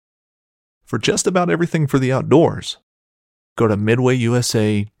for just about everything for the outdoors. Go to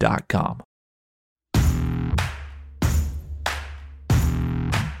midwayusa.com.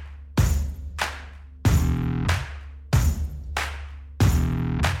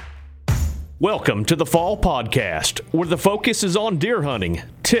 Welcome to the Fall Podcast, where the focus is on deer hunting,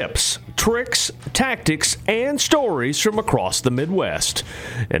 tips, tricks, tactics, and stories from across the Midwest.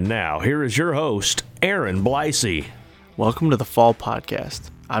 And now, here is your host, Aaron Blasey. Welcome to the Fall Podcast.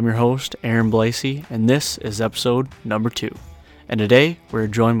 I'm your host, Aaron Blasey, and this is episode number 2. And today, we're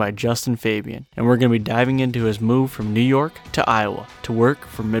joined by Justin Fabian, and we're going to be diving into his move from New York to Iowa to work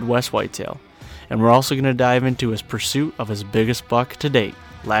for Midwest Whitetail. And we're also going to dive into his pursuit of his biggest buck to date,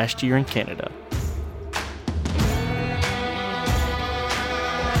 last year in Canada.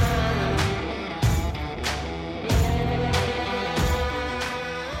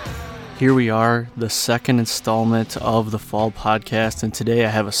 Here we are, the second installment of the Fall Podcast, and today I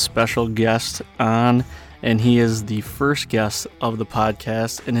have a special guest on, and he is the first guest of the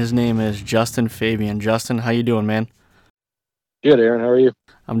podcast, and his name is Justin Fabian. Justin, how you doing, man? Good, Aaron. How are you?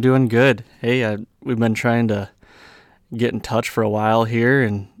 I'm doing good. Hey, we've been trying to get in touch for a while here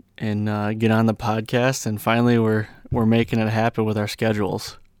and get on the podcast, and finally we're making it happen with our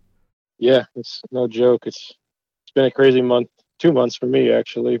schedules. Yeah, it's no joke. It's been a crazy month, 2 months for me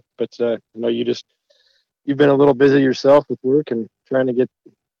actually, but I know you've been a little busy yourself with work and trying to get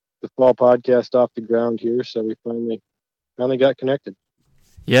the Fall Podcast off the ground here, so we finally got connected.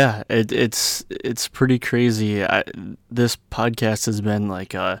 Yeah, it's pretty crazy. This podcast has been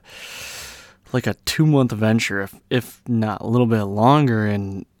like a 2-month venture, if not a little bit longer,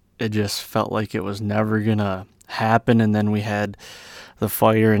 and it just felt like it was never gonna happen. And then we had the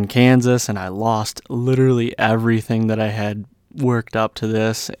fire in Kansas, and I lost literally everything that I had worked up to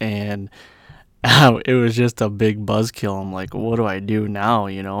this, and it was just a big buzzkill. I'm like, what do I do now?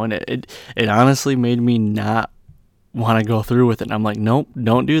 And it honestly made me not want to go through with it. And I'm like, nope,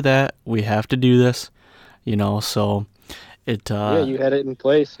 don't do that. We have to do this, so it. Yeah, you had it in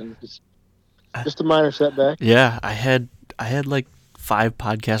place, and just a minor setback. Yeah, I had like 5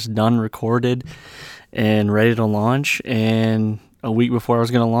 podcasts done, recorded, and ready to launch. And a week before I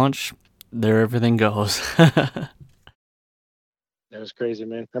was going to launch, there everything goes. That was crazy,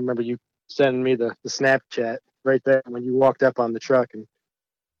 man. I remember you sending me the Snapchat right there when you walked up on the truck, and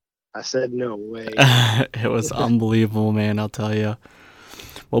I said, no way. It was unbelievable, man, I'll tell you.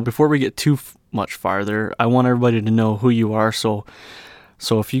 Well, before we get too much farther, I want everybody to know who you are. So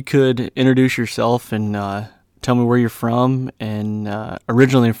if you could introduce yourself and tell me where you're from and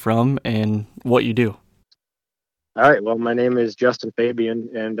originally from and what you do. All right. Well, my name is Justin Fabian,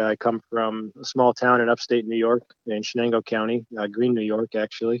 and I come from a small town in upstate New York, in Shenango County, Green, New York,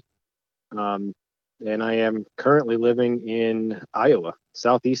 actually. And I am currently living in Iowa,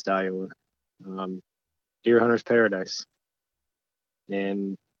 southeast Iowa, deer hunter's paradise.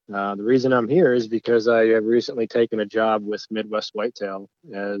 And the reason I'm here is because I have recently taken a job with Midwest Whitetail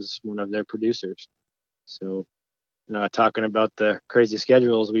as one of their producers. So, talking about the crazy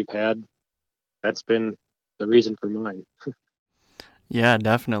schedules we've had, that's been the reason for mine. Yeah,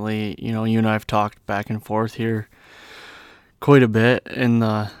 definitely. You and I have talked back and forth here quite a bit in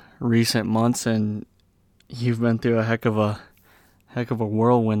the recent months, and you've been through a heck of a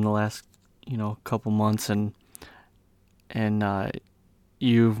whirlwind the last couple months, and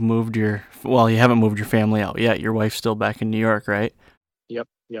you haven't moved your family out yet. Your wife's still back in New York, right? Yep.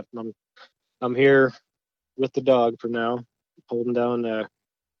 I'm here with the dog for now, holding down a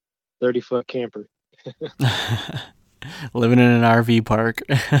 30-foot camper. Living in an RV park.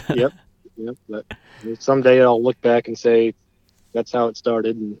 Yep. But someday I'll look back and say that's how it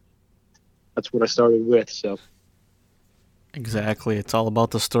started, and that's what I started with. So exactly, it's all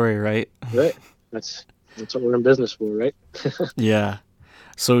about the story, right? Right. That's what we're in business for, right? Yeah.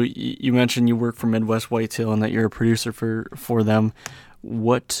 So you mentioned you work for Midwest Whitetail and that you're a producer for them.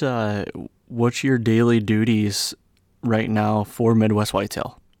 What's your daily duties right now for Midwest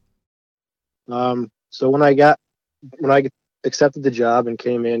Whitetail? So when I accepted the job and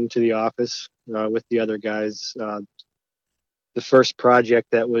came into the office with the other guys, the first project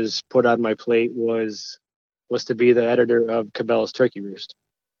that was put on my plate was to be the editor of Cabela's Turkey Roost,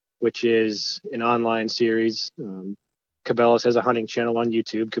 which is an online series. Cabela's has a hunting channel on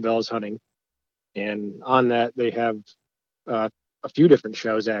YouTube, Cabela's Hunting, and on that they have a few different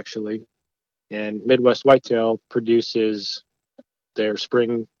shows actually. And Midwest Whitetail produces their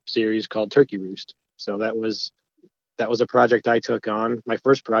spring series called Turkey Roost. So that was a project I took on, my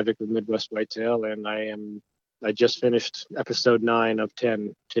first project with Midwest Whitetail, and I just finished episode 9 of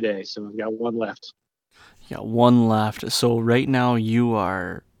 10 today, so I've got one left. Yeah, one left. So right now you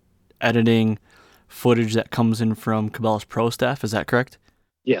are editing footage that comes in from Cabela's pro staff. Is that correct?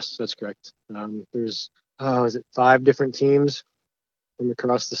 Yes, that's correct. There's, is it 5 different teams from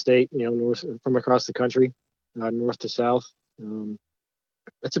across the state, from across the country, north to south.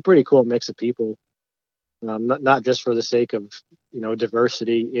 It's a pretty cool mix of people, not just for the sake of,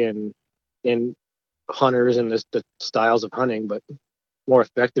 diversity in hunters and the styles of hunting, but more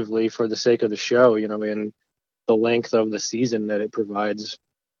effectively for the sake of the show, and the length of the season that it provides,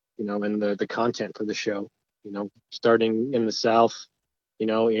 and the content for the show, starting in the South,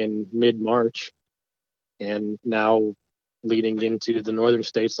 in mid-March, and now leading into the northern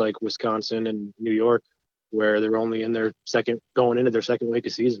states like Wisconsin and New York, where they're only going into their second week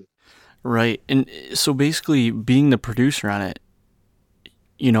of season. Right. And so basically being the producer on it,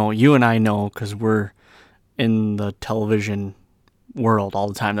 you and I know because we're in the television world all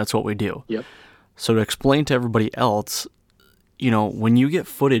the time. That's what we do. Yep. So to explain to everybody else, when you get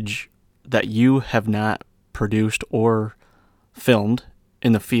footage that you have not produced or filmed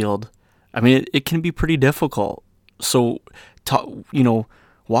in the field, I mean, it can be pretty difficult. So,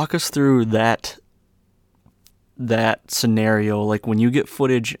 walk us through that scenario. Like when you get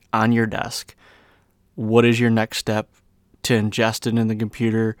footage on your desk, what is your next step to ingest it in the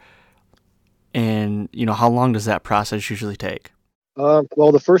computer? And, how long does that process usually take?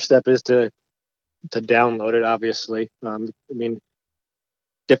 Well, the first step is to download it, obviously.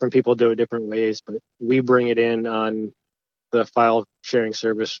 Different people do it different ways, but we bring it in on the file sharing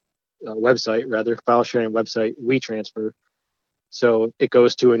website, WeTransfer. So it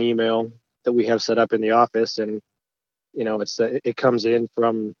goes to an email that we have set up in the office, and it comes in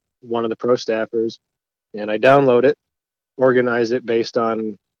from one of the pro staffers, and I download it, organize it based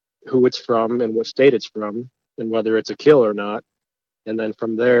on who it's from and what state it's from, and whether it's a kill or not. And then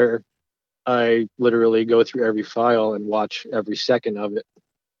from there, I literally go through every file and watch every second of it,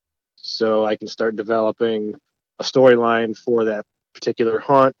 so I can start developing a storyline for that particular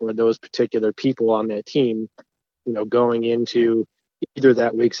hunt or those particular people on that team, going into either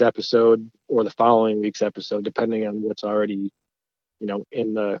that week's episode or the following week's episode, depending on what's already,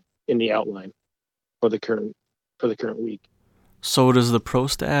 in the outline for the current week. So does the pro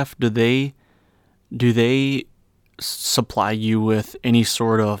staff, do they supply you with any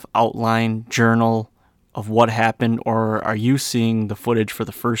sort of outline journal of what happened, or are you seeing the footage for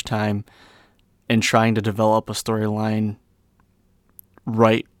the first time and trying to develop a storyline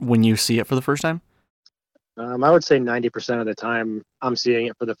right when you see it for the first time? I would say 90% of the time I'm seeing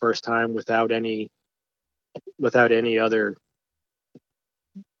it for the first time without any other,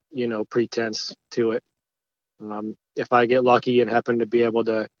 pretense to it. If I get lucky and happen to be able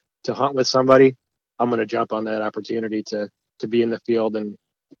to hunt with somebody, I'm going to jump on that opportunity to be in the field and,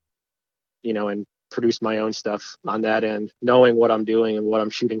 and produce my own stuff on that end, knowing what I'm doing and what I'm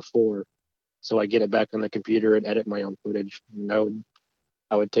shooting for. So I get it back on the computer and edit my own footage. And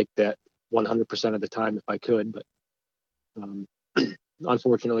I would take that 100% of the time if I could, but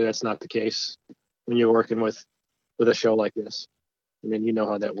unfortunately that's not the case when you're working with a show like this. I mean, you know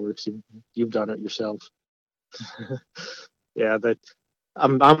how that works. You've done it yourself. Yeah, but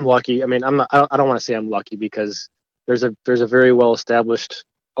I'm lucky. I mean, I don't want to say I'm lucky, because there's a very well established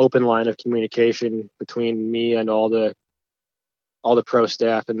open line of communication between me and all the pro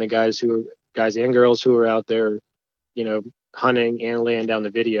staff and the guys and girls who are out there, hunting and laying down the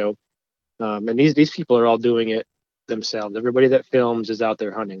video. And these people are all doing it themselves. Everybody that films is out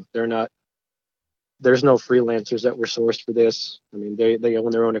there hunting. There's no freelancers that were sourced for this. I mean, they own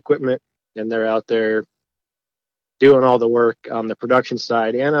their own equipment, and they're out there doing all the work on the production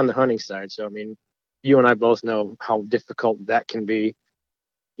side and on the hunting side. So, I mean, you and I both know how difficult that can be,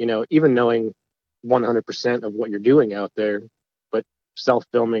 even knowing 100% of what you're doing out there, but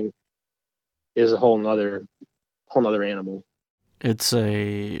self-filming is a whole nother animal. It's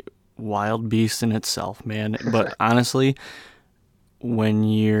a wild beast in itself, man. But honestly, when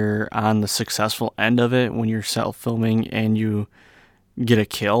you're on the successful end of it, when you're self-filming and you get a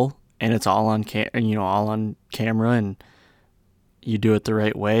kill and it's all on camera and you do it the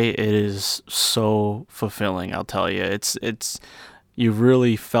right way, it is so fulfilling. I'll tell you, it's you've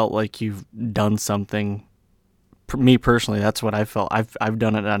really felt like you've done something. Me personally, that's what I felt. I've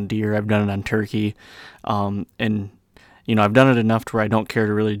done it on deer, I've done it on turkey, and I've done it enough to where I don't care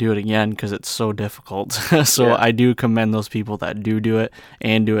to really do it again because it's so difficult. So yeah. I do commend those people that do it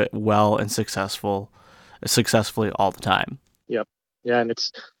and do it well and successfully all the time. Yep. Yeah, and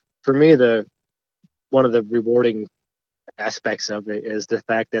it's, for me, one of the rewarding aspects of it is the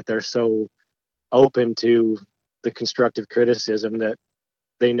fact that they're so open to the constructive criticism that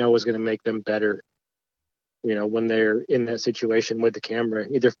they know is going to make them better. when they're in that situation with the camera,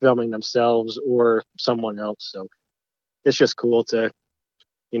 either filming themselves or someone else. So it's just cool to,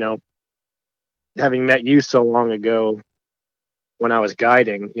 having met you so long ago when I was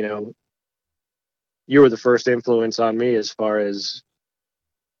guiding, you were the first influence on me as far as,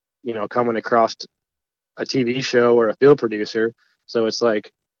 coming across a TV show or a field producer. So it's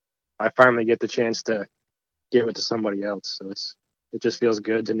like I finally get the chance to give it to somebody else. So it just feels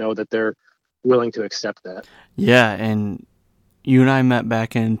good to know that they're willing to accept that. Yeah, and you and I met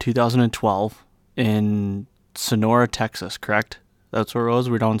back in 2012 in Sonora, Texas, correct? That's where it was?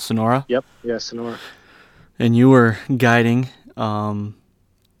 We're down in Sonora? Yep. Yeah, Sonora. And you were guiding. I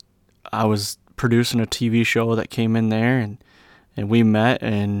was producing a TV show that came in there, and we met,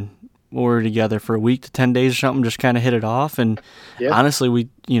 and we were together for a week to 10 days or something, just kind of hit it off. And honestly, we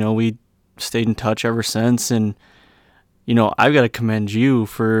stayed in touch ever since. And, I've got to commend you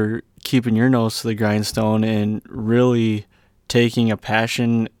for keeping your nose to the grindstone and really taking a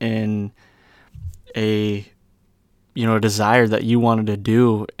passion and a desire that you wanted to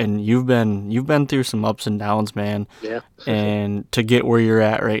do. And you've been through some ups and downs, man. Yeah. And to get where you're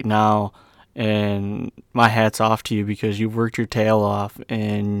at right now, and my hat's off to you because you've worked your tail off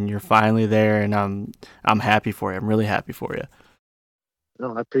and you're finally there, and I'm happy for you. I'm really happy for you.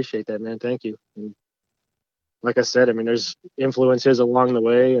 No, I appreciate that, man. Thank you. And like I said, there's influences along the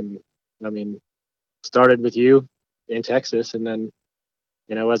way, and started with you in Texas, and then,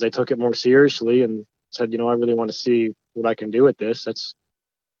 as I took it more seriously and said, I really want to see what I can do with this.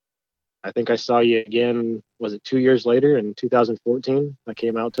 I think I saw you again, was it 2 years later in 2014? I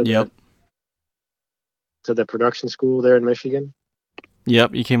came out to the production school there in Michigan.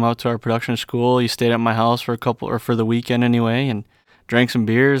 Yep, you came out to our production school. You stayed at my house for for the weekend anyway, and drank some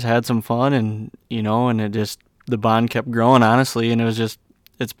beers, had some fun, and and it just, the bond kept growing, honestly, and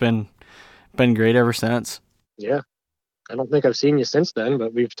it's been great ever since. Yeah. I don't think I've seen you since then,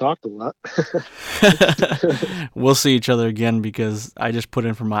 but we've talked a lot. We'll see each other again because I just put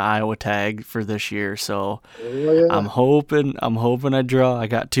in for my Iowa tag for this year, so I'm hoping I draw. I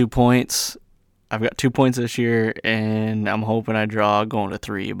got 2 points. I've got 2 points this year, and I'm hoping I draw going to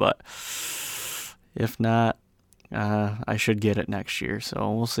 3. But if not, I should get it next year.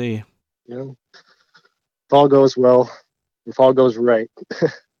 So we'll see. If all goes well, if all goes right,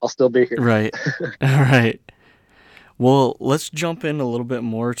 I'll still be here. Right. All right. Well, let's jump in a little bit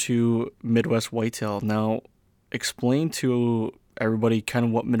more to Midwest Whitetail. Now, explain to everybody kind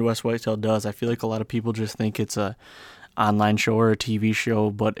of what Midwest Whitetail does. I feel like a lot of people just think it's a online show or a TV show,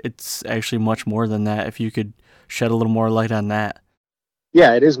 but it's actually much more than that. If you could shed a little more light on that.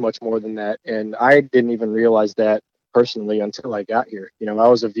 Yeah, it is much more than that. And I didn't even realize that personally until I got here. I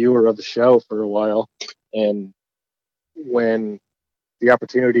was a viewer of the show for a while. And when the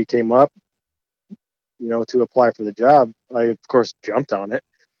opportunity came up, to apply for the job, I, of course, jumped on it.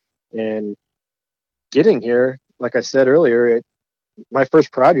 And getting here, like I said earlier, my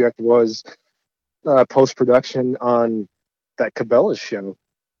first project was post-production on that Cabela's show.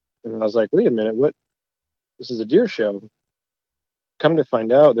 And I was like, wait a minute, this is a deer show. Come to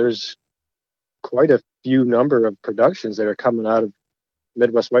find out, there's quite a few number of productions that are coming out of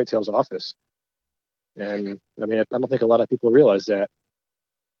Midwest Whitetail's office. And I don't think a lot of people realize that.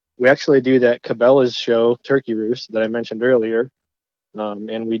 We actually do that Cabela's show, Turkey Roost, that I mentioned earlier.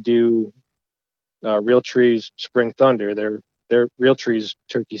 And we do Real Trees Spring Thunder, their Real Trees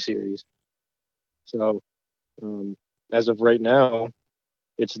Turkey series. So as of right now,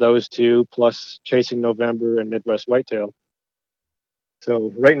 it's those two plus Chasing November and Midwest Whitetail.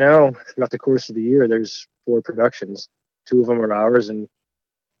 So right now, throughout the course of the year, there's 4 productions. 2 of them are ours, and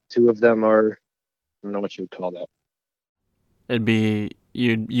 2 of them are, I don't know what you would call that. It'd be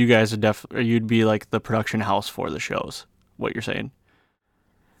you guys would you'd be like the production house for the shows. What you're saying?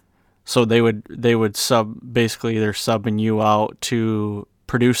 So they would sub, basically they're subbing you out to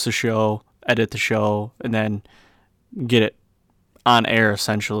produce the show, edit the show, and then get it on air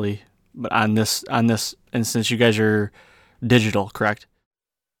essentially. But on this instance, you guys are digital, correct?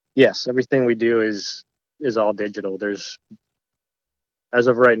 Yes, everything we do is all digital. There's, as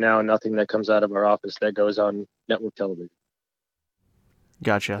of right now, nothing that comes out of our office that goes on network television.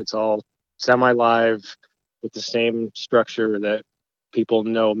 Gotcha. It's all semi-live with the same structure that people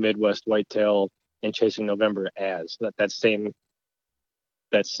know Midwest Whitetail and Chasing November as. That same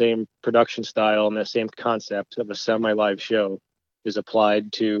production style and that same concept of a semi-live show is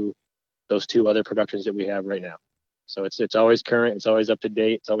applied to those 2 other productions that we have right now. So it's always current, it's always up to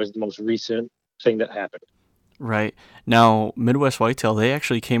date, it's always the most recent thing that happened. Right. Now, Midwest Whitetail, they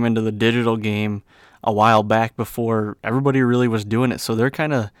actually came into the digital game a while back before everybody really was doing it. So they're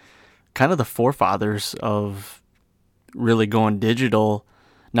kind of kind of the forefathers of really going digital.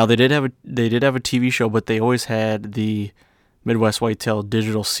 Now they did have a TV show, but they always had the Midwest Whitetail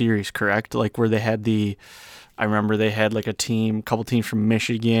digital series, correct? Like where they had I remember they had like a couple teams from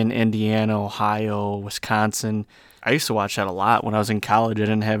Michigan, Indiana, Ohio, Wisconsin. I used to watch that a lot when I was in college. I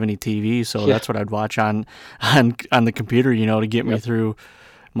didn't have any TV, so that's what I'd watch on the computer, to get me through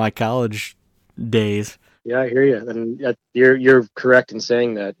my college days. Yeah, I hear you, and you're correct in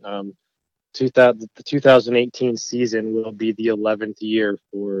saying that. The 2018 season will be the 11th year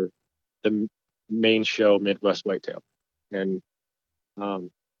for the main show Midwest Whitetail, and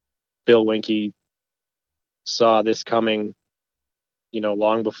Bill Winke saw this coming,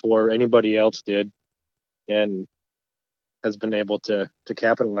 long before anybody else did, and has been able to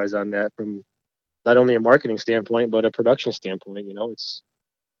capitalize on that from not only a marketing standpoint but a production standpoint.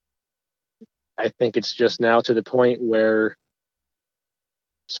 I think it's just now to the point where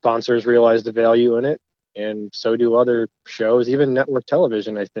sponsors realize the value in it, and so do other shows, even network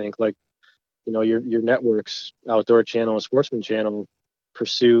television. I think, like, your networks, Outdoor Channel, Sportsman Channel,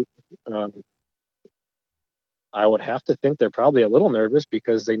 Pursuit. I would have to think they're probably a little nervous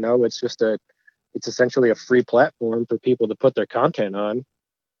because they know it's essentially a free platform for people to put their content on,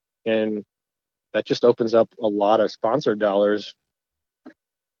 and that just opens up a lot of sponsor dollars,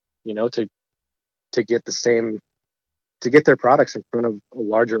 to get their products in front of a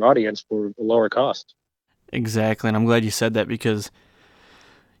larger audience for a lower cost. Exactly, and I'm glad you said that because,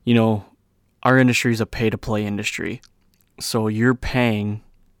 our industry is a pay-to-play industry, so you're paying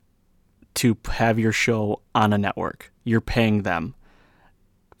to have your show on a network. You're paying them,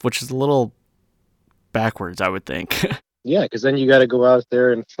 which is a little backwards, I would think. Yeah, because then you got to go out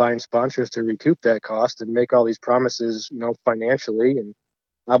there and find sponsors to recoup that cost and make all these promises, financially, and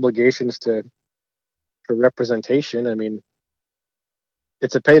obligations for representation. I mean,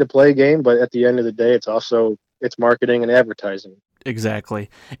 it's a pay-to-play game, but at the end of the day, it's marketing and advertising. Exactly.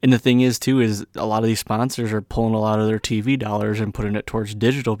 And the thing is, too, is a lot of these sponsors are pulling a lot of their TV dollars and putting it towards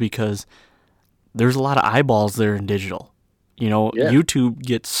digital because there's a lot of eyeballs there in digital. YouTube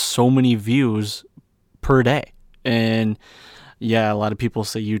gets so many views per day. And, a lot of people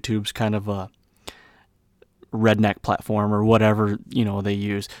say YouTube's kind of a redneck platform or whatever, they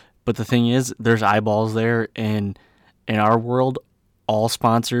use. But the thing is, there's eyeballs there. And in our world, all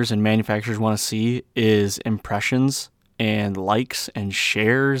sponsors and manufacturers want to see is impressions and likes and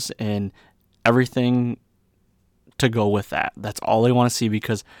shares and everything to go with that. That's all they want to see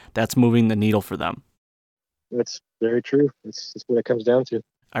because that's moving the needle for them. That's very true. That's what it comes down to.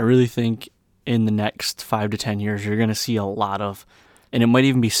 I really think in the next 5 to 10 years, you're going to see a lot of, and it might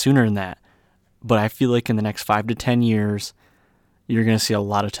even be sooner than that, but I feel like in the next 5 to 10 years, you're going to see a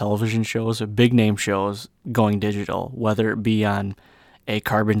lot of television shows, big name shows going digital, whether it be on a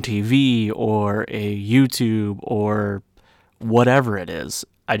Carbon TV or a YouTube or whatever it is.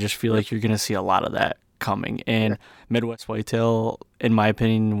 I just feel like you're going to see a lot of that coming. And Midwest Whitetail, in my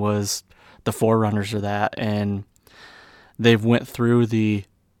opinion, was the forerunners of that. And they've went through the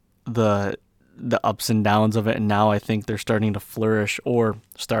ups and downs of it. And now I think they're starting to flourish, or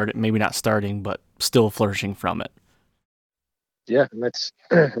maybe not starting, but still flourishing from it. Yeah. And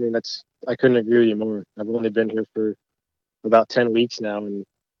I couldn't agree with you more. I've only been here for about 10 weeks now, and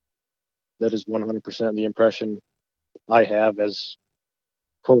that is 100% the impression I have as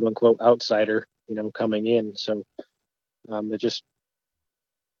quote unquote outsider, coming in. So it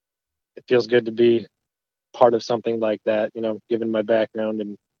feels good to be part of something like that, given my background,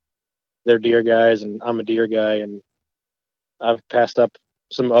 and they're deer guys and I'm a deer guy, and I've passed up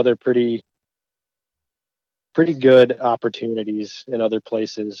some other pretty good opportunities in other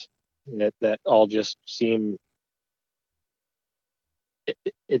places that all just seem,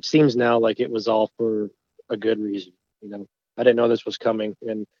 it seems now like it was all for a good reason. I didn't know this was coming,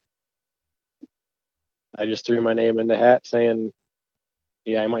 and I just threw my name in the hat saying,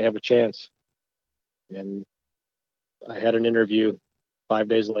 I might have a chance. And I had an interview 5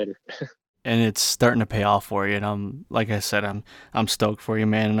 days later. And it's starting to pay off for you. And like I said, I'm stoked for you,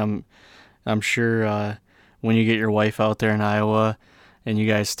 man. And I'm sure when you get your wife out there in Iowa and you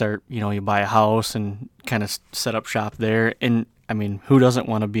guys start, you buy a house and kind of set up shop there. And I mean, who doesn't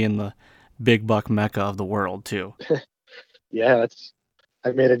want to be in the big buck mecca of the world too? Yeah,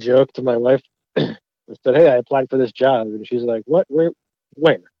 I made a joke to my wife. I said, "Hey, I applied for this job," and she's like, "What? Where?"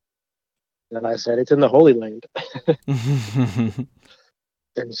 And I said, "It's in the Holy Land."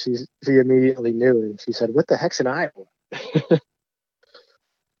 And she immediately knew, and she said, "What the heck's in Iowa?"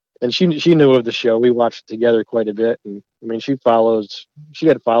 And she knew of the show. We watched it together quite a bit, and I mean, she had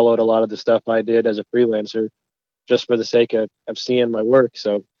followed a lot of the stuff I did as a freelancer, just for the sake of seeing my work.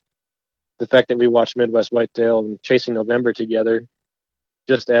 So the fact that we watched Midwest Whitetail and Chasing November together,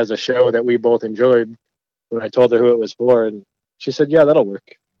 just as a show that we both enjoyed. When I told her who it was for, and she said, "Yeah, that'll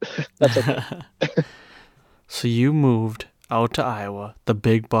work." That's okay. So you moved out to Iowa, the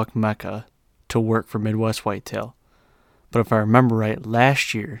big buck mecca, to work for Midwest Whitetail. But if I remember right,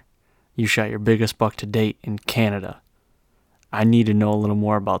 last year you shot your biggest buck to date in Canada. I need to know a little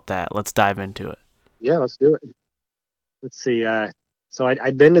more about that. Let's dive into it. Yeah, let's do it. Let's see. So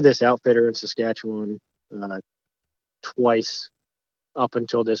I'd been to this outfitter in Saskatchewan twice up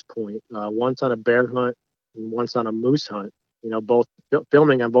until this point. Once on a bear hunt and once on a moose hunt. Both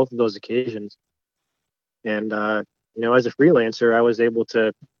filming on both of those occasions. And as a freelancer, I was able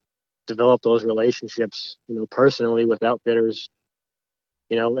to develop those relationships, personally with outfitters.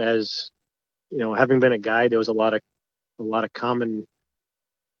 As having been a guide, there was a lot of common,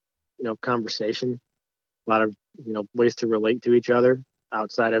 conversation, a lot of ways to relate to each other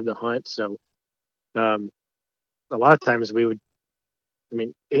outside of the hunt. So a lot of times we would,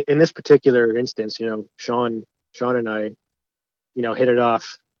 in this particular instance, Sean and I, hit it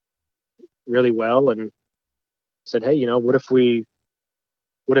off really well and said, hey, what if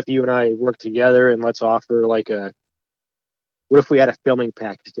you and I work together and let's offer what if we had a filming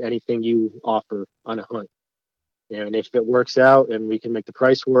package to anything you offer on a hunt? And if it works out and we can make the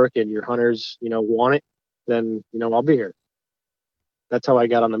price work and your hunters, want it, then, I'll be here. That's how I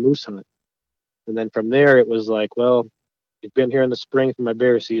got on the moose hunt. And then from there, it was like, well, you've been here in the spring for my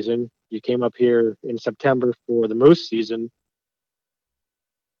bear season. You came up here in September for the moose season.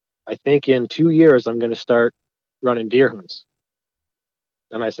 I think in 2 years, I'm going to start running deer hunts.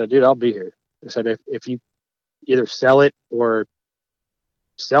 And I said, dude, I'll be here. I said, if you either sell it or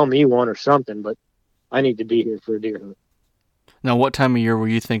sell me one or something, but I need to be here for a deer hunt. Now, what time of year were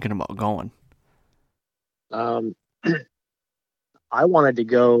you thinking about going? I wanted to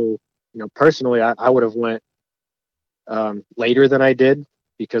go, personally, I would have went later than I did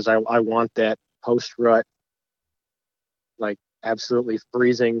because I want that post-rut, like absolutely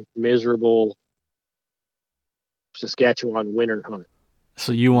freezing, miserable Saskatchewan winter hunt.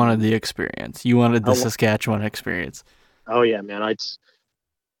 So you wanted the experience. You wanted the Saskatchewan experience. Oh, yeah, man. I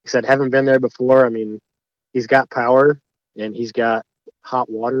said, haven't been there before. He's got power and he's got hot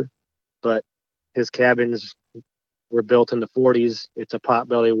water, but his cabins were built in the 40s. It's a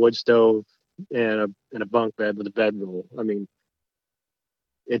potbelly wood stove and a bunk bed with a bedroll.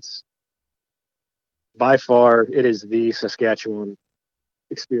 It's by far, it is the Saskatchewan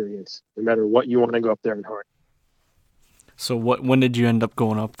experience, no matter what you want to go up there and hunt. So when did you end up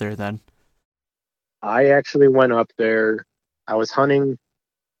going up there then? I actually went up there. I was hunting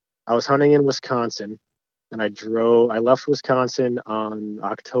in Wisconsin, and I left Wisconsin on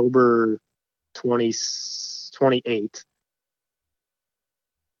October 28th.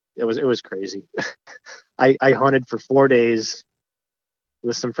 It was crazy. I hunted for 4 days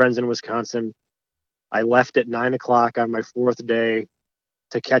with some friends in Wisconsin. I left at 9:00 on my fourth day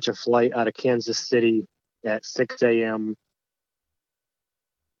to catch a flight out of Kansas City at 6 a.m.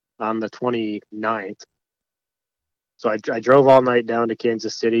 on the 29th. So I drove all night down to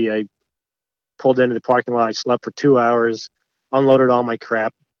Kansas City. I pulled into the parking lot. I slept for 2 hours, unloaded all my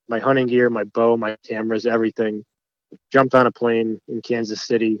crap, my hunting gear, my bow, my cameras, everything. Jumped on a plane in Kansas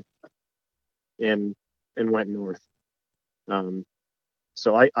City and went north.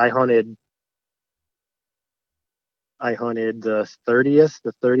 So I hunted the 30th,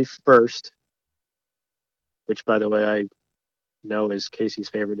 the 31st, which, by the way, I know is Casey's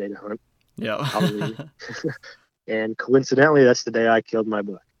favorite day to hunt. Yeah. And coincidentally, that's the day I killed my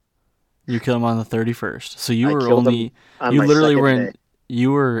buck. You killed him on the 31st. So You were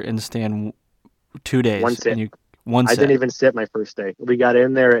in the stand 2 days. One sit. I didn't even sit my first day. We got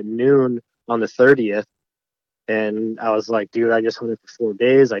in there at noon on the 30th, and I was like, dude, I just hunted for 4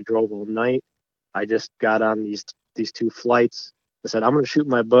 days. I drove all night. I just got on these 2 flights. I said, I'm going to shoot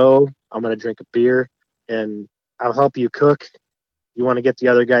my bow. I'm going to drink a beer, and I'll help you cook. You want to get the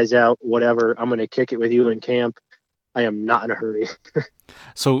other guys out, whatever. I'm going to kick it with you in camp. I am not in a hurry.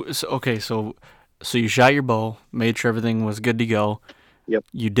 So you shot your bow, made sure everything was good to go. Yep.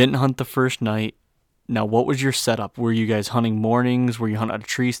 You didn't hunt the first night. Now, what was your setup? Were you guys hunting mornings? Were you hunting out of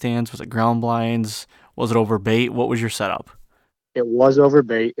tree stands? Was it ground blinds? Was it over bait? What was your setup? It was over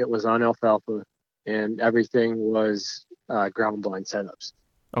bait. It was on alfalfa, and everything was ground blind setups.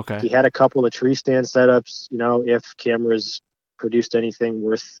 Okay. He had a couple of tree stand setups, if cameras produced anything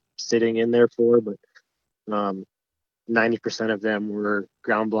worth sitting in there for, but 90% of them were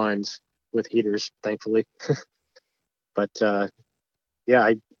ground blinds with heaters, thankfully. But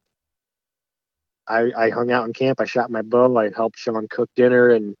yeah, I hung out in camp. I shot my bow. I helped Sean cook dinner,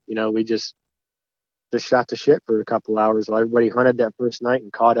 and we just shot the shit for a couple hours while everybody hunted that first night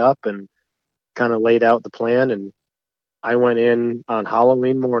and caught up and kind of laid out the plan. And I went in on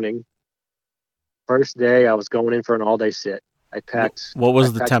Halloween morning. First day, I was going in for an all-day sit. I packed. What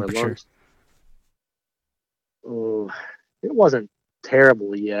was the my temperature? lunch. Oh, it wasn't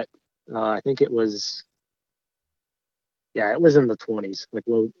terrible yet. I think it was. Yeah, it was in the 20s, like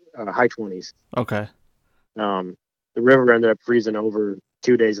low, high 20s. Okay. The river ended up freezing over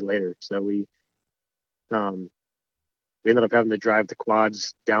 2 days later, so we ended up having to drive the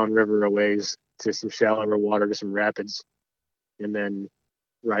quads downriver a ways to some shallower water to some rapids, and then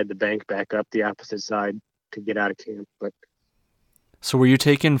ride the bank back up the opposite side to get out of camp. But so were you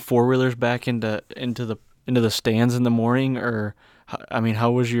taking 4-wheelers back into the stands in the morning, or I mean,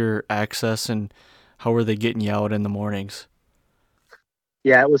 how was your access and how were they getting you out in the mornings?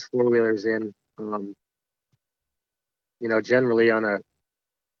 yeah, it was 4-wheelers in. Generally on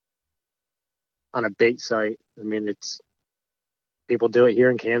a bait site. I mean, it's people do it here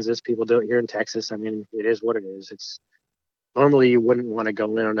in Kansas. People do it here in Texas. I mean, it is what it is. It's normally you wouldn't want to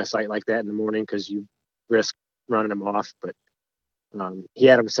go in on a site like that in the morning because you risk running them off. But he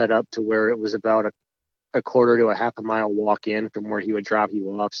had them set up to where it was about a quarter to a half a mile walk in from where he would drop you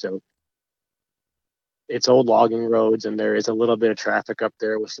off. So it's old logging roads, and there is a little bit of traffic up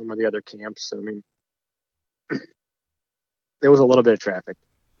there with some of the other camps. I mean, there was a little bit of traffic.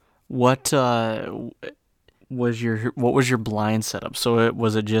 What was your blind setup? So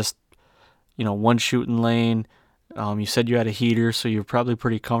was it just one shooting lane? You said you had a heater, so you're probably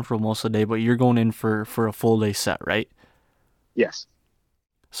pretty comfortable most of the day, but you're going in for a full day set, right? Yes.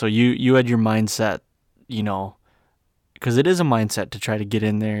 So you had your mindset, because it is a mindset to try to get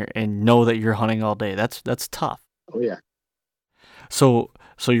in there and know that you're hunting all day. That's tough. Oh yeah. So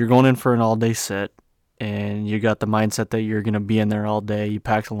you're going in for an all day sit, and you got the mindset that you're going to be in there all day. You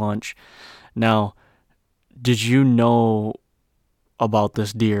packed lunch. Now, did you know about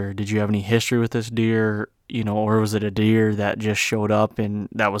this deer? Did you have any history with this deer, or was it a deer that just showed up and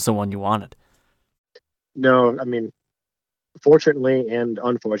that was the one you wanted? No, I mean, fortunately and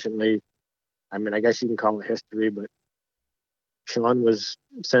unfortunately, I mean, I guess you can call it history, but Sean was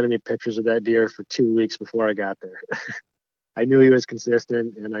sending me pictures of that deer for 2 weeks before I got there. I knew he was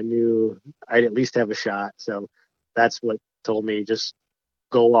consistent, and I knew I'd at least have a shot. So that's what told me just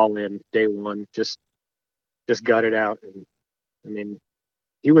go all in day one, just gut it out. And I mean,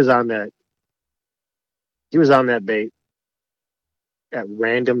 he was on that bait at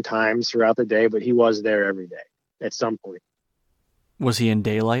random times throughout the day, but he was there every day at some point. Was he in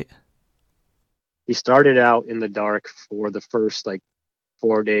daylight? He started out in the dark for the first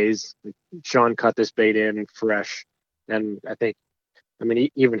 4 days. Sean cut this bait in fresh. And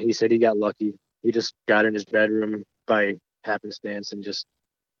even he said he got lucky. He just got in his bedroom by happenstance and just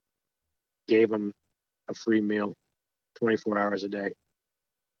gave him a free meal 24 hours a day.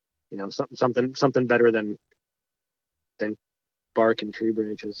 Something better than bark and tree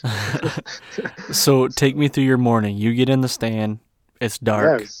branches. So take me through your morning. You get in the stand. It's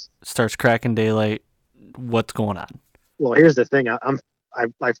dark. Yes. Starts cracking daylight. What's going on? Well, here's the thing.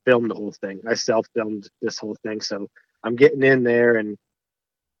 I filmed the whole thing. I self-filmed this whole thing. So I'm getting in there, and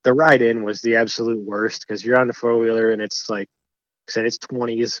the ride in was the absolute worst because you're on the 4-wheeler and it's like I said, it's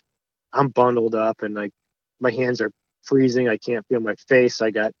 20s. I'm bundled up and my hands are freezing. I can't feel my face. I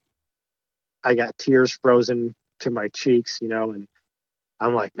got tears frozen to my cheeks, and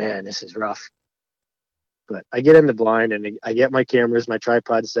I'm like, man, this is rough. But I get in the blind and I get my cameras, my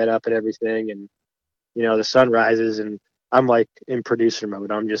tripod set up and everything. And, the sun rises and I'm like in producer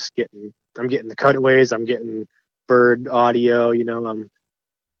mode. I'm getting the cutaways. I'm getting bird audio, I'm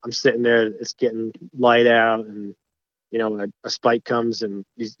sitting there, it's getting light out, and, a spike comes and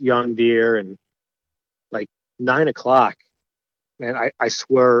these young deer, and 9:00, man, I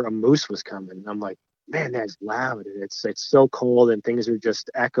swear a moose was coming. I'm like, man, that's loud. And it's so cold, and things are just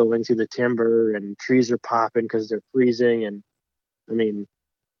echoing through the timber, and trees are popping because they're freezing. And I mean,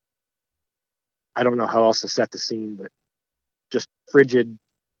 I don't know how else to set the scene, but just frigid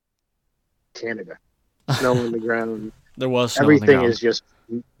Canada, snow on the ground. There was snow everything on the ground. is just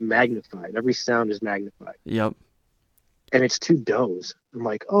magnified. Every sound is magnified. Yep. And it's 2 does. I'm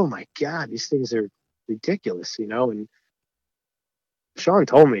like, oh my God, these things are ridiculous, And Sean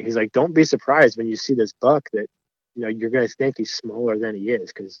told me, he's like, don't be surprised when you see this buck that, you're going to think he's smaller than he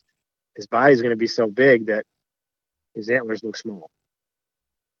is, because his body is going to be so big that his antlers look small.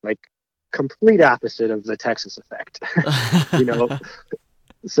 Complete opposite of the Texas effect,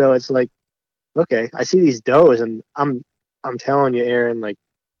 So it's like, okay, I see these does, and I'm telling you, Aaron,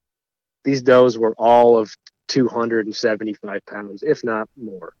 these does were all of 275 pounds, if not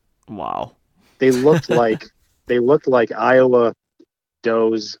more. Wow. They looked like Iowa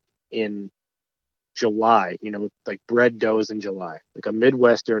does in July, like bred does in July, like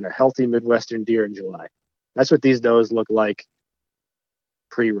a healthy Midwestern deer in July. That's what these does look like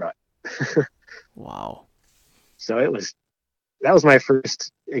pre-rut. Wow. So that was my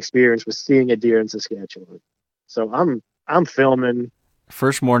first experience with seeing a deer in Saskatchewan. So I'm filming.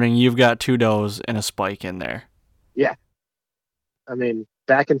 First morning, you've got 2 does and a spike in there. Yeah. I mean,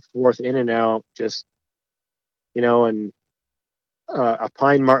 back and forth, in and out, just, and a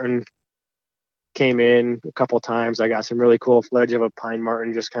pine marten came in a couple times. I got some really cool footage of a pine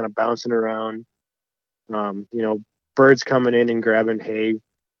marten just kind of bouncing around. Birds coming in and grabbing hay,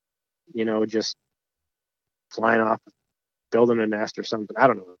 just flying off, building a nest or something. I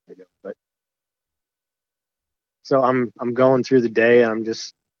don't know what they do, but so I'm going through the day. I'm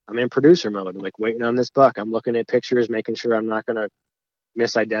in producer mode, like waiting on this buck. I'm looking at pictures, making sure I'm not going to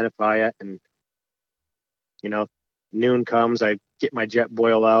misidentify it. And, noon comes, I get my jet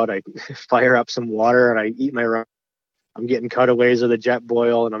boil out, I fire up some water, and I eat my run. I'm getting cutaways of the jet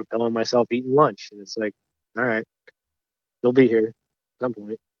boil, and I'm filming myself eating lunch. And it's like, all right, they'll be here at some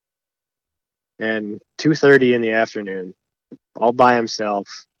point. And 2:30 in the afternoon, all by himself,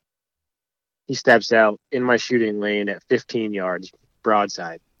 he steps out in my shooting lane at 15 yards,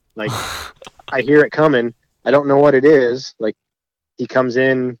 broadside. Like, I hear it coming. I don't know what it is. Like, he comes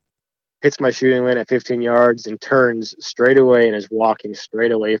in, hits my shooting lane at 15 yards, and turns straight away and is walking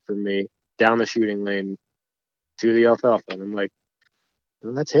straight away from me down the shooting lane to the alfalfa. And I'm like,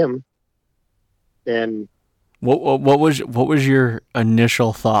 well, that's him. And what was your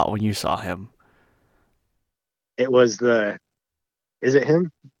initial thought when you saw him? it was is it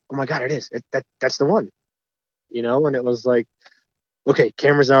him? Oh my God, it is. That's the one. And it was like, okay,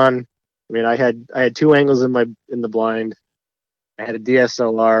 camera's on. I mean, I had 2 angles in the blind. I had a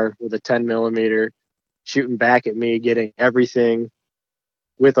DSLR with a 10 millimeter shooting back at me, getting everything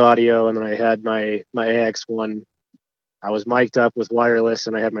with audio. And then I had my AX1. I was mic'd up with wireless,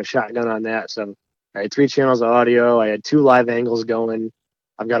 and I had my shotgun on that. So I had 3 channels of audio. I had 2 live angles going.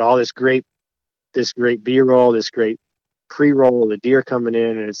 I've got all this great B-roll, this great pre-roll, the deer coming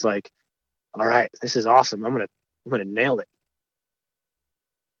in, and it's like, all right, this is awesome. I'm gonna nail it.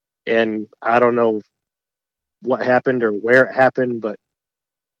 And I don't know what happened or where it happened, but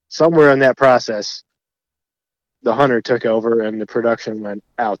somewhere in that process, the hunter took over and the production went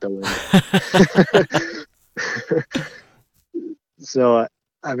out the window. So,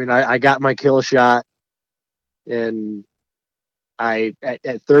 I mean, I got my kill shot, and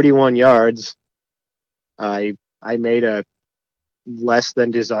at 31 yards, I made a less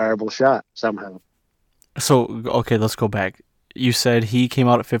than desirable shot somehow. So, okay, let's go back. You said he came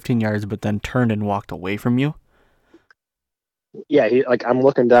out at 15 yards, but then turned and walked away from you? Yeah, I'm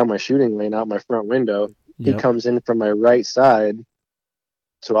looking down my shooting lane out my front window. Yep. He comes in from my right side,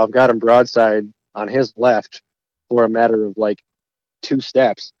 so I've got him broadside on his left for a matter of like 2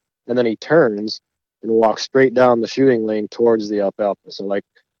 steps, and then he turns and walks straight down the shooting lane towards the alfalfa. So like,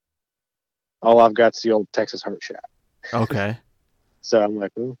 all I've got's the old Texas heart shot. Okay. So I'm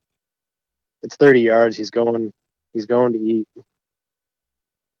like, well, it's 30 yards. He's going to eat.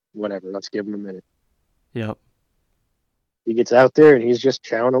 Whatever. Let's give him a minute. Yep. He gets out there and he's just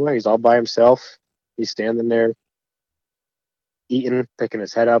chowing away. He's all by himself. He's standing there eating, picking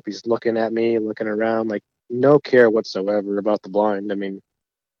his head up. He's looking at me, looking around, like no care whatsoever about the blind. I mean,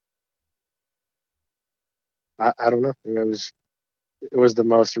 I don't know. It was the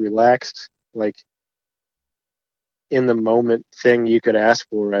most relaxed, like in the moment thing you could ask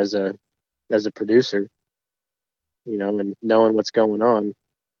for as a producer, and knowing what's going on.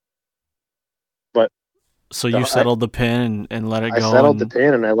 But so you settled the pin and let it go. I settled the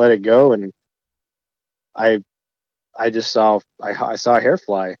pin and I let it go, and I just saw I saw a hair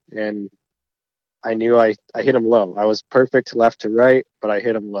fly, and I knew I hit him low. I was perfect left to right, but I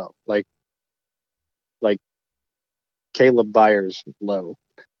hit him low, like Caleb Byers low.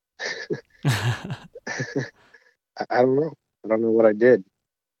 I don't know. I don't know what I did.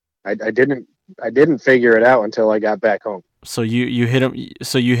 I didn't figure it out until I got back home. So you hit him.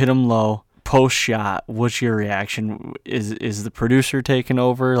 So you hit him low. Post shot, what's your reaction? Is the producer taking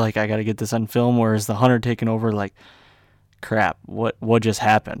over? Like, I got to get this on film, or is the hunter taking over? Like, crap, what just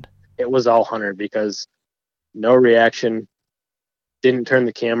happened? It was all hunter, because no reaction. Didn't turn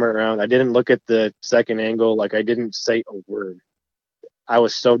the camera around. I didn't look at the second angle. Like, I didn't say a word. I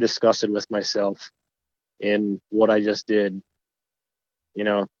was so disgusted with myself. in what I just did,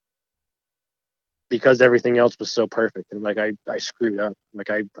 because everything else was so perfect. And like, I screwed up.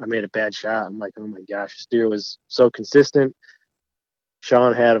 Like I made a bad shot. I'm like, oh my gosh, this deer was so consistent.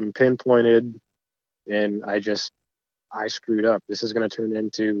 Sean had him pinpointed, and I screwed up. This is going to turn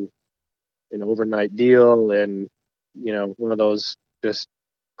into an overnight deal, and one of those just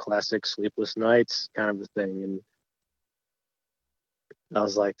classic sleepless nights kind of a thing. And I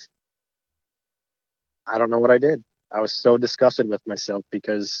was like, I don't know what I did. I was so disgusted with myself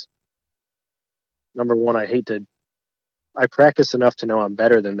because, number one, I practice enough to know I'm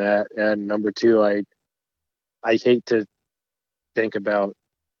better than that, and number two, I hate to think about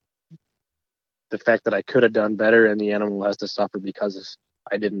the fact that I could have done better and the animal has to suffer because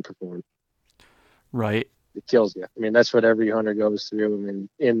I didn't perform. Right. It kills you. I mean, that's what every hunter goes through. I mean,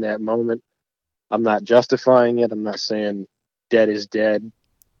 in that moment, I'm not justifying it. I'm not saying dead is dead.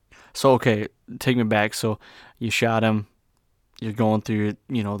 So, okay, take me back. So you shot him. You're going through,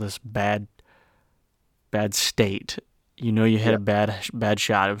 this bad state. You hit a bad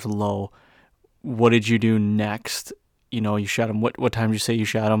shot. It was low. What did you do next? You shot him. What time did you say you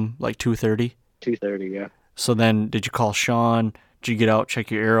shot him? Like 2:30? 2:30, yeah. So then did you call Sean? Did you get out, check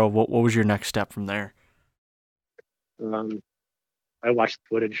your arrow? What was your next step from there? I watched the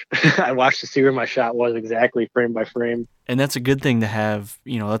footage. I watched to see where my shot was exactly, frame by frame. And that's a good thing to have.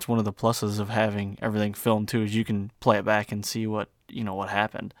 That's one of the pluses of having everything filmed too, is you can play it back and see what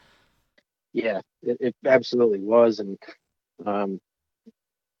happened. Yeah, it absolutely was. And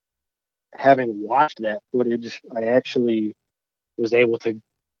having watched that footage, I actually was able to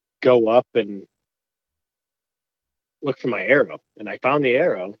go up and look for my arrow, and I found the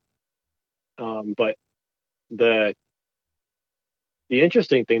arrow. But the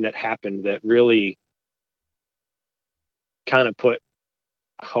interesting thing that happened that really kind of put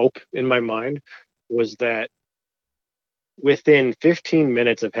hope in my mind was that within 15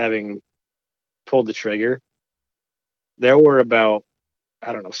 minutes of having pulled the trigger, there were about,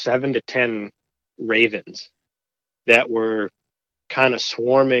 7 to 10 ravens that were kind of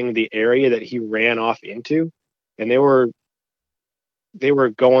swarming the area that he ran off into. And they were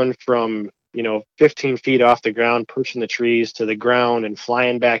going from, 15 feet off the ground, pushing the trees to the ground and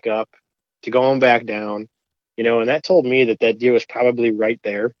flying back up to going back down, and that told me that deer was probably right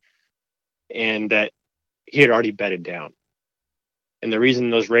there and that he had already bedded down. And the reason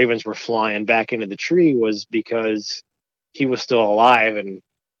those ravens were flying back into the tree was because he was still alive and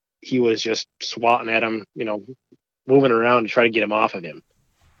he was just swatting at him, moving around to try to get him off of him.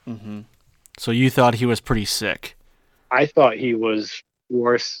 Mm-hmm. So you thought he was pretty sick? I thought he was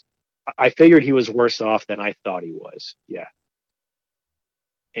worse. I figured he was worse off than I thought he was. Yeah.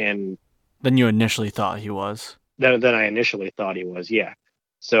 And than you initially thought he was. Than I initially thought he was. Yeah.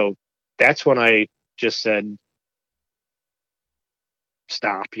 So that's when I just said,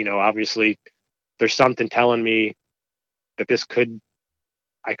 stop. Obviously there's something telling me that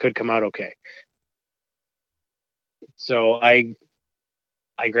I could come out okay. So I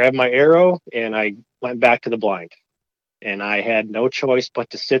grabbed my arrow and I went back to the blind, and I had no choice but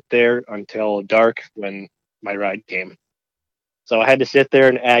to sit there until dark when my ride came. So I had to sit there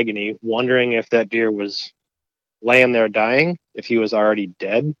in agony, wondering if that deer was laying there dying, if he was already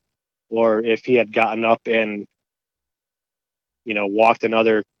dead, or if he had gotten up and, walked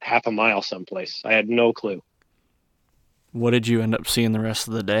another half a mile someplace. I had no clue. What did you end up seeing the rest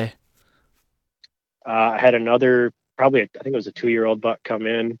of the day? I had another, I think it was a 2-year-old buck come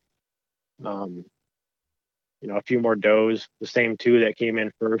in. A few more does. The same 2 that came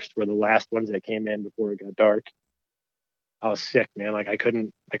in first were the last ones that came in before it got dark. I was sick, man. Like I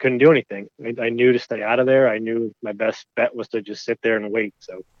couldn't do anything. I knew to stay out of there. I knew my best bet was to just sit there and wait.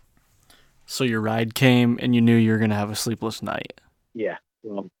 So your ride came and you knew you were going to have a sleepless night. Yeah.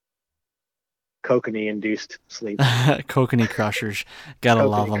 Well, kokanee induced sleep. Kokanee crushers. Gotta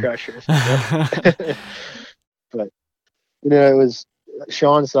love them. Crushers. Yep. But, it was,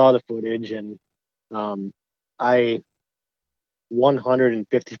 Sean saw the footage, and I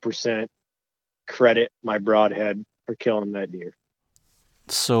 150% credit my broadhead for killing that deer.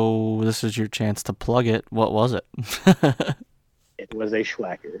 So this is your chance to plug it. What was it? It was a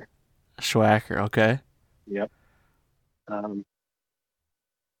Schwacker. Schwacker, okay. Yep.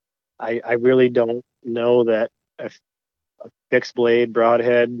 I really don't know that a fixed blade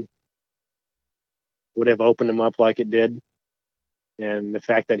broadhead would have opened him up like it did. And the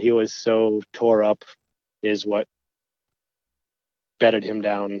fact that he was so tore up is what bedded him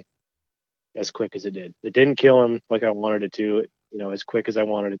down as quick as it did. It didn't kill him like I wanted it to, as quick as I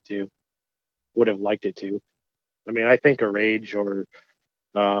wanted it to, would have liked it to. I mean, I think a Rage or,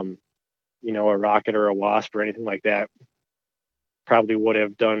 a Rocket or a Wasp or anything like that probably would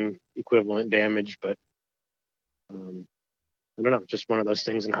have done equivalent damage, but I don't know, just one of those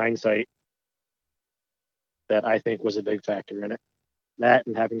things in hindsight that I think was a big factor in it. That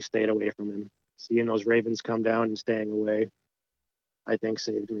and having stayed away from him, seeing those ravens come down and staying away, I think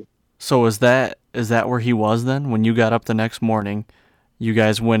saved me. So is that where he was then? When you got up the next morning, you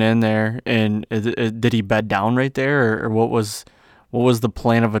guys went in there, and did he bed down right there, or what was the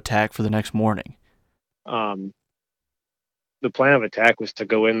plan of attack for the next morning? The plan of attack was to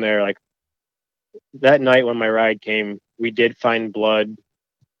go in there. Like that night when my ride came, we did find blood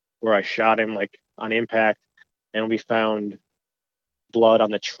where I shot him, like on impact, and we found blood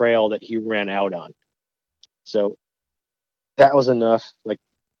on the trail that he ran out on. So that was enough. Like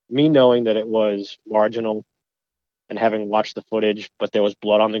me knowing that it was marginal and having watched the footage, but there was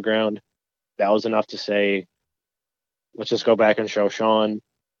blood on the ground, that was enough to say, let's just go back and show Sean.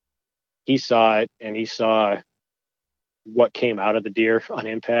 He saw it, and he saw what came out of the deer on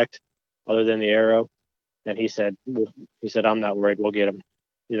impact other than the arrow. And he said, I'm not worried. We'll get him.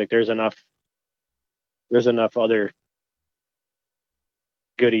 He's like, there's enough other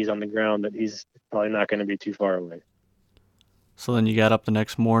goodies on the ground that he's probably not going to be too far away. So then you got up the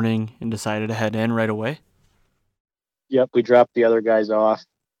next morning and decided to head in right away? Yep, we dropped the other guys off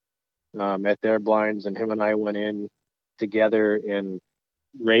at their blinds, and him and I went in together, and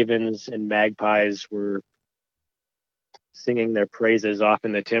ravens and magpies were singing their praises off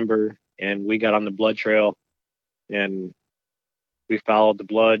in the timber, and we got on the blood trail, and we followed the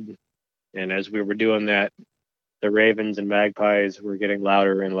blood, and as we were doing that, the ravens and magpies were getting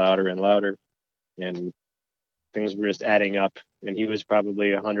louder and louder and louder, and things were just adding up, and he was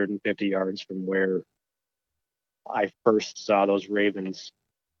probably 150 yards from where I first saw those ravens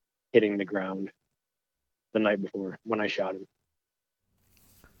hitting the ground the night before when I shot him.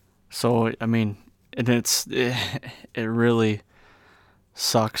 So, I mean, and it really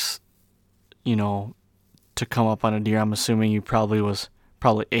sucks, to come up on a deer. I'm assuming you probably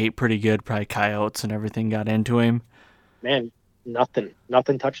ate pretty good, probably coyotes and everything got into him. Man, nothing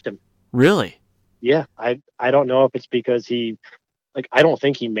touched him. Really? Yeah, I don't know if it's because I don't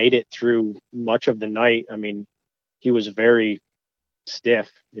think he made it through much of the night. I mean, he was very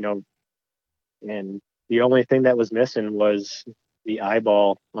stiff, and the only thing that was missing was the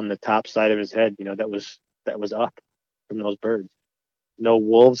eyeball on the top side of his head, that was up from those birds. No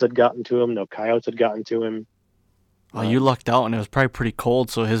wolves had gotten to him, no coyotes had gotten to him. Well, you lucked out, and it was probably pretty cold,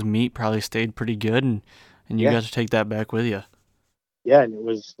 so his meat probably stayed pretty good, and you got to take that back with you. Yeah, and it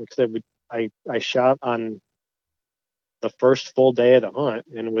was, like I said, I shot on the first full day of the hunt,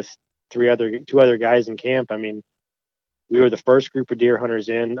 and with two other guys in camp. I mean, we were the first group of deer hunters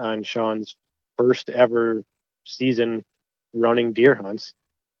in on Sean's first ever season running deer hunts.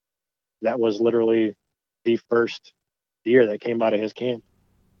 That was literally the first deer that came out of his camp.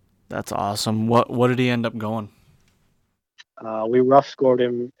 That's awesome. What did he end up going? We rough scored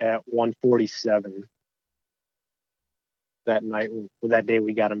him at 147 that night. That day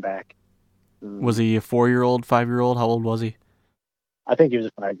we got him back. Was he a 4-year-old, 5-year-old? How old was he? I think he was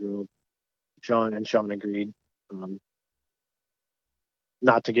a 5-year-old. Sean agreed.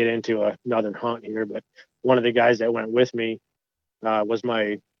 Not to get into another hunt here, but one of the guys that went with me he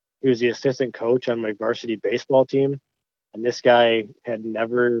was the assistant coach on my varsity baseball team. And this guy had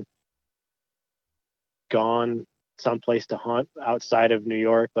never gone someplace to hunt outside of New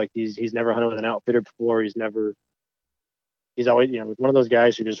York. Like he's never hunted with an outfitter before. He's always, one of those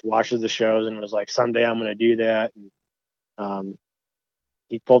guys who just watches the shows and was like, someday I'm going to do that. And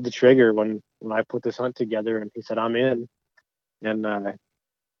he pulled the trigger when I put this hunt together, and he said, I'm in. And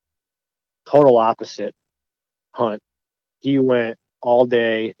total opposite hunt. He went all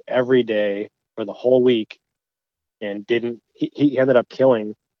day, every day for the whole week, and he ended up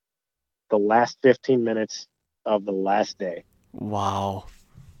killing the last 15 minutes of the last day. Wow.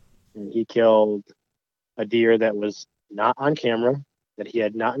 And he killed a deer that was not on camera, that he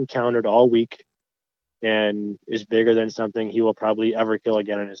had not encountered all week, and is bigger than something he will probably ever kill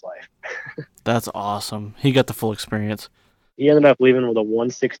again in his life. That's awesome. He got the full experience. He ended up leaving with a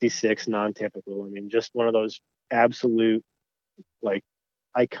 166 non-typical. I mean, just one of those absolute,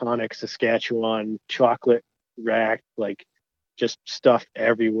 iconic Saskatchewan chocolate rack, just stuff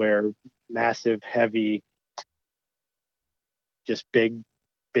everywhere, massive, heavy, just big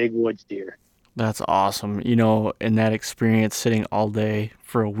woods deer. That's awesome. In that experience, sitting all day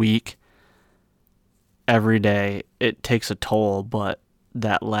for a week, every day, it takes a toll, but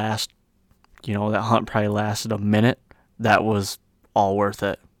that last, that hunt probably lasted a minute. That was all worth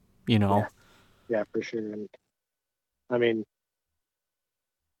it, Yeah, for sure. And I mean,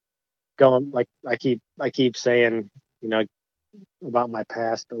 going, I keep saying, about my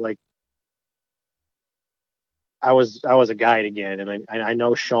past, but like I was a guide again, and I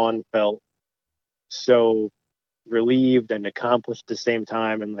know Sean felt so relieved and accomplished at the same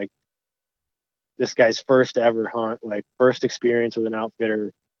time, and like this guy's first ever hunt, like first experience with an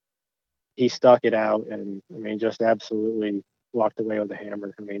outfitter, he stuck it out, and I mean, just absolutely walked away with a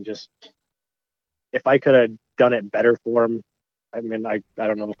hammer. I mean, just if I could have done it better for him, I mean, I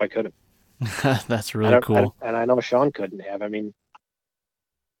don't know if I could have. That's really cool. And I know Sean couldn't have. I mean,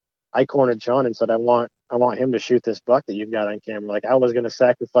 I cornered Sean and said, I want him to shoot this buck that you've got on camera. Like I was going to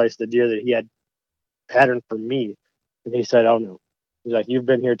sacrifice the deer that he had patterned for me. And he said, oh no. He's like, you've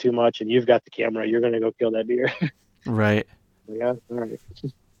been here too much and you've got the camera. You're going to go kill that deer. Right. Yeah. All right.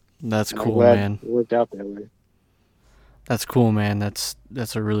 That's cool, man. It worked out that way. That's cool, man. That's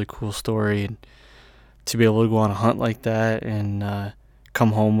a really cool story. And to be able to go on a hunt like that and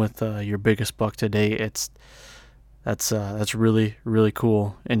come home with your biggest buck to date, that's really, really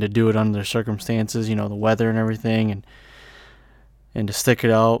cool. And to do it under the circumstances, you know, the weather and everything, and to stick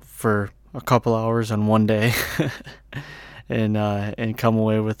it out for a couple hours on one day and come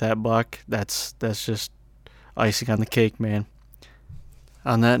away with that buck, that's just icing on the cake, man.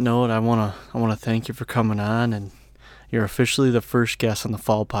 On that note, I wanna thank you for coming on, and you're officially the first guest on the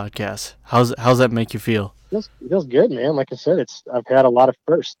Fall Podcast. How's that make you feel? It feels good, man. Like I said, I've had a lot of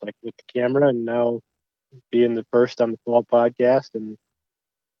firsts, like with the camera, and now being the first on the Fall Podcast, and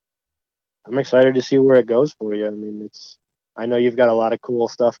I'm excited to see where it goes for you. I mean, I know you've got a lot of cool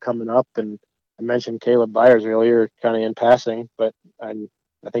stuff coming up, and I mentioned Caleb Byers earlier, kind of in passing, but I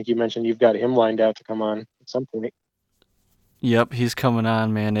think you mentioned you've got him lined out to come on at some point. Yep, he's coming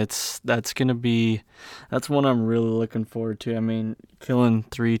on, man. That's one I'm really looking forward to. I mean, killing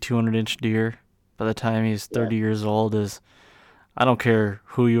 3 200-inch deer by the time he's 30 years old is, I don't care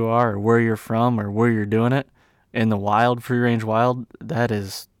who you are or where you're from or where you're doing it, in the wild, free range wild, that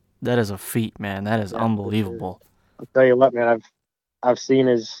is a feat, man. That is unbelievable. Sure. I'll tell you what, man, I've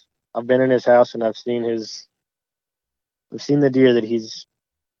been in his house and I've seen the deer that he's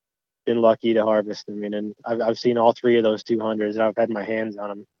been lucky to harvest. I mean, and I've seen all 3 of those 200s, and I've had my hands on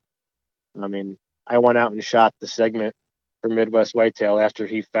them. I mean, I went out and shot the segment for Midwest Whitetail after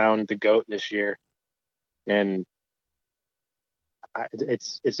he found the goat this year, and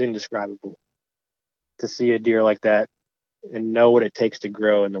it's indescribable to see a deer like that and know what it takes to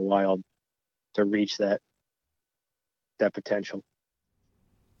grow in the wild to reach that potential.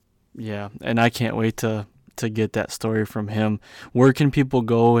 Yeah, and I can't wait to get that story from him. Where can people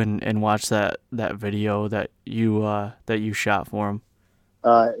go and watch that video that you shot for him?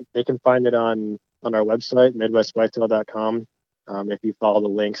 They can find it on our website, midwestwhitetail.com, if you follow the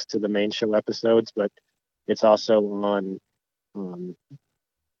links to the main show episodes, but it's also on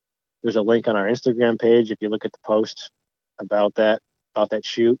there's a link on our Instagram page if you look at the post about that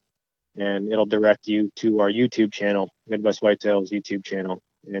shoot, and it'll direct you to our YouTube channel, Midwest Whitetail's YouTube channel,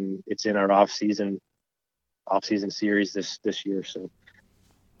 and it's in our off-season series this year. So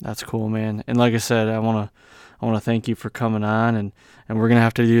that's cool, man. And like I said, I want to thank you for coming on, and we're gonna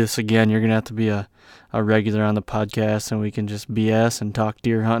have to do this again. You're gonna have to be a regular on the podcast, and we can just BS and talk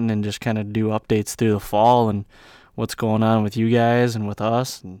deer hunting and just kind of do updates through the fall and what's going on with you guys and with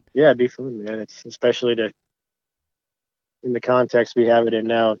us. And yeah, it'd be fun, man. It's especially in the context we have it in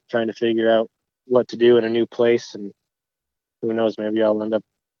now, trying to figure out what to do in a new place, and who knows, maybe I'll end up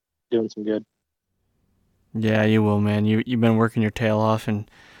doing some good. Yeah, you will, man. You've been working your tail off, and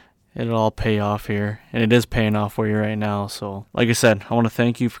it'll all pay off here, and it is paying off for you right now. So, like I said, I want to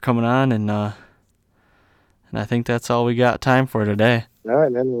thank you for coming on, and I think that's all we got time for today. All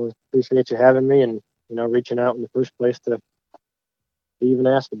right, man. Well, appreciate you having me, and reaching out in the first place to even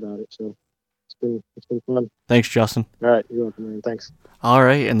ask about it. So it's been fun. Thanks, Justin. All right, you're welcome, man. Thanks. All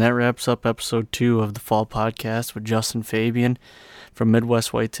right, and that wraps up episode 2 of the Fall Podcast with Justin Fabian from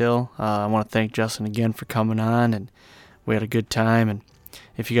Midwest Whitetail. I want to thank Justin again for coming on, and we had a good time. And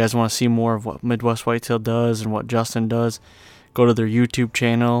if you guys want to see more of what Midwest Whitetail does and what Justin does, go to their YouTube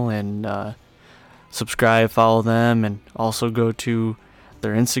channel and subscribe, follow them, and also go to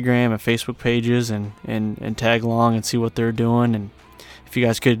their Instagram and Facebook pages and tag along and see what they're doing. And if you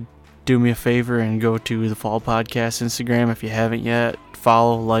guys could do me a favor and go to the Fall Podcast Instagram if you haven't yet,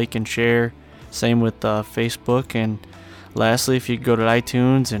 follow, like, and share. Same with Facebook. And lastly, if you could go to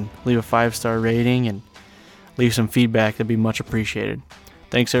iTunes and leave a 5-star rating and leave some feedback, that'd be much appreciated.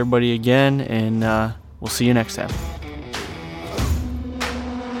 Thanks everybody again, and we'll see you next time.